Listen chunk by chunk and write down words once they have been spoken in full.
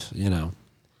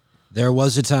there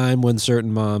was a time when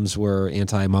certain moms were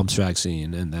anti-mumps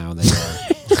vaccine, and now they are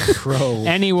pro.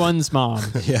 Anyone's mom.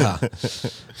 Yeah.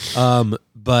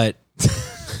 But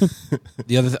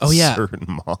the other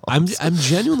Certain moms. I'm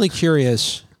genuinely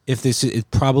curious if it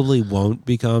probably won't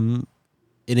become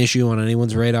an issue on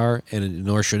anyone's radar, and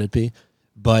nor should it be.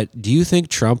 But do you think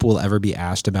Trump will ever be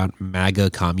asked about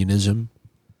MAGA communism?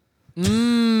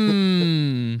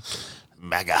 MAGA.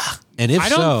 And if I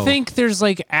don't think there's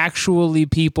like actually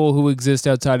people who exist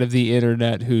outside of the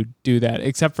internet who do that,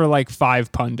 except for like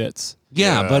 5 pundits.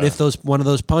 yeah, but if one of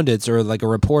those pundits or like a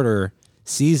reporter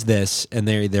sees this and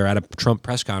they're at a Trump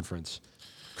press conference,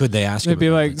 could they ask They'd him be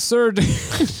about like, it? "Sir,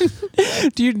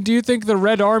 do you think the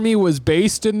Red Army was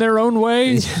based in their own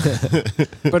way,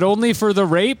 but only for the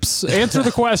rapes? Answer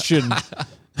the question."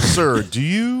 Sir, do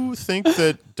you think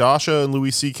that Dasha and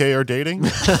Louis C.K. are dating?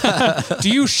 Do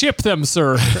you ship them,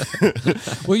 sir?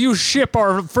 Will you ship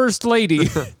our first lady?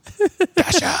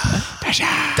 Dasha.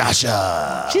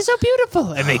 She's so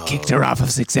beautiful. And they kicked her off of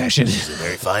Succession. She's a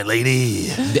very fine lady.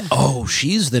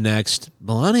 She's the next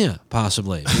Melania,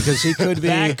 possibly, because he could be.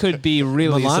 That could be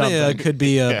really Melania something. could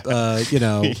be Yeah, an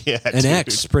dude.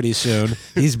 ex pretty soon.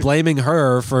 He's blaming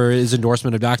her for his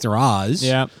endorsement of Dr. Oz.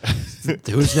 Yeah.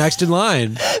 Who's next in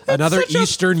line? Another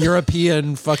Eastern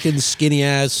European fucking skinny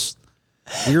ass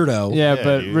weirdo. Yeah,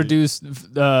 but dude. reduced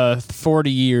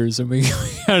 40 years, and we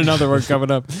got another one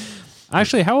coming up.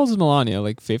 Actually, how old is Melania?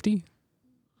 Like 50?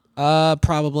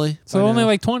 Probably. So by only now.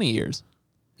 like 20 years.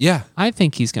 Yeah. I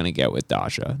think he's going to get with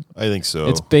Dasha. I think so.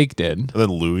 It's baked in. And then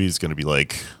Louis is going to be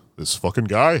like, this fucking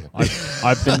guy.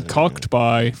 I've been cucked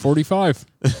by 45.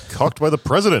 Cocked by the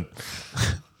president.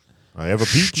 I have a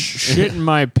peach. Shit in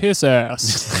my piss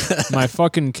ass. My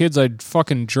fucking kids, I'd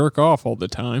fucking jerk off all the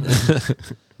time.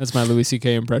 That's my Louis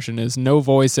C.K. impression, is no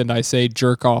voice and I say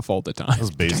jerk off all the time. That's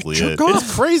basically Jerk it. off.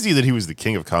 It's crazy that he was the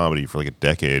king of comedy for like a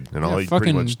decade, and all he pretty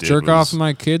fucking much did jerk was, off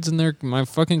my kids and my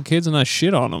fucking kids, and I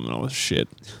shit on them and all this shit.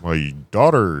 my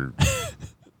daughter,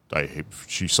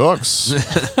 she sucks.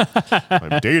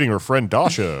 I'm dating her friend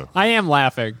Dasha. I am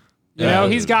laughing. You know,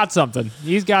 he's got something.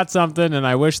 He's got something, and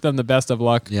I wish them the best of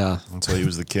luck. Yeah. Until he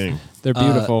was the king. They're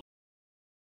beautiful.